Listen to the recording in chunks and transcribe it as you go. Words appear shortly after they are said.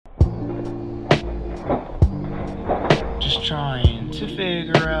trying to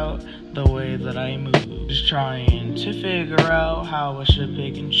figure out the way that I move. Just trying to figure out how I should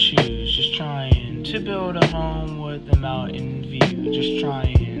pick and choose. Just trying to build a home with a mountain view. Just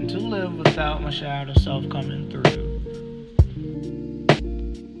trying to live without my shadow self coming through.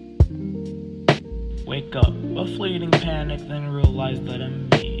 Wake up, a fleeting panic, then realize that I'm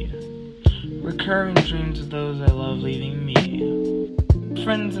me. Recurring dreams of those I love leaving me.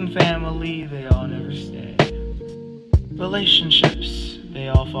 Friends and family, they all never stay. Relationships, they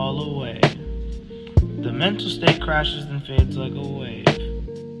all fall away. The mental state crashes and fades like a wave.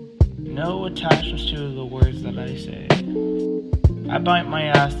 No attachments to the words that I say. I bite my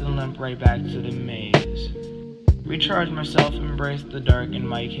ass and limp right back to the maze. Recharge myself, embrace the dark in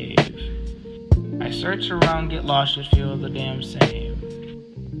my cave. I search around, get lost, yet feel the damn same.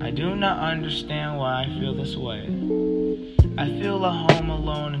 I do not understand why I feel this way. I feel a home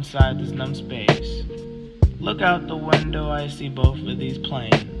alone inside this numb space. Look out the window, I see both of these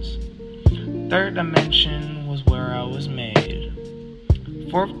planes. Third dimension was where I was made.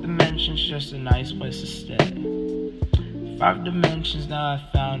 Fourth dimension's just a nice place to stay. 5 dimensions, now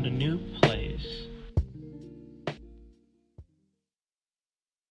I've found a new place.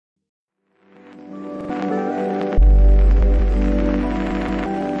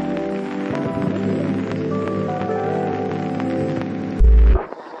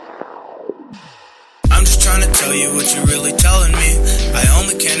 Trying to tell you what you're really telling me. I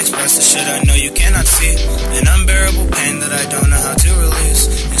only can express the shit I know you cannot see. An unbearable pain that I don't know how to release.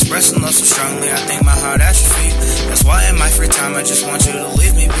 Expressing love so strongly, I think my heart atrophy. That's why in my free time I just want you to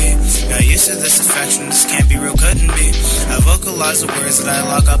leave me be. Got used to this affection, this can't be real, couldn't be. I vocalize the words that I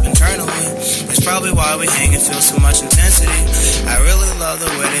lock up internally. That's probably why we hang and feel so much intensity. I really love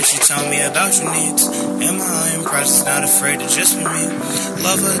the way that you tell me about your needs. In my own presence, not afraid to just be me.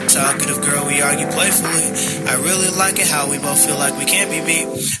 Love a talkative girl, we argue playfully. I really like it how we both feel like we can't be beat.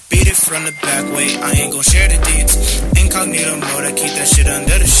 Beat it from the back, wait, I ain't gon' share the deeds. Incognito mode, I keep that shit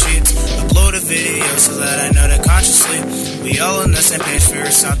under the sheets. Upload a video so that I know that consciously we all on the same page, fear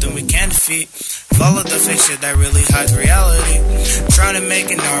is something we can't defeat. Follow the fake shit that really hides reality. Trying to make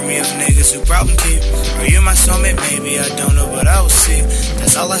an army of niggas who problem keep. Are you my soulmate? Maybe, I don't know, but I will see.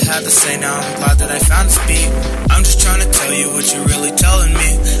 That's all I had to say, now I'm glad that I found this beat. I'm just trying to tell you what you're really telling me.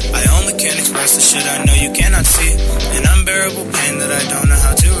 I only can express the shit I know you cannot see. An unbearable pain that I don't know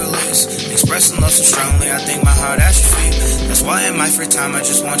how to release. Expressing love so strongly, I think my heart atrophy. That's why in my free time I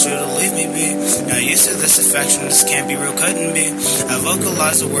just want you to leave me be. Not used to this affection, this can't be real, couldn't be. I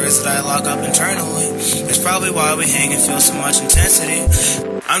vocalize the words that I lock up internally. That's probably why we hang and feel so much intensity.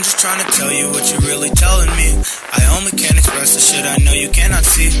 I'm just trying to tell you what you're really telling me. I only can express the shit I know you cannot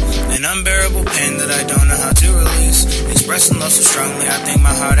see. An unbearable pain that I don't know how to release. Expressing love so strongly, I think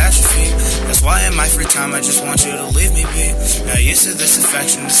my heart atrophy. That's why in my free time I just want you to leave me be. Not used to this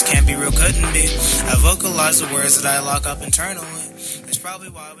affection, this can't be real, couldn't be. I vocalize the words that I lock up internally. That's probably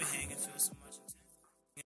why we hang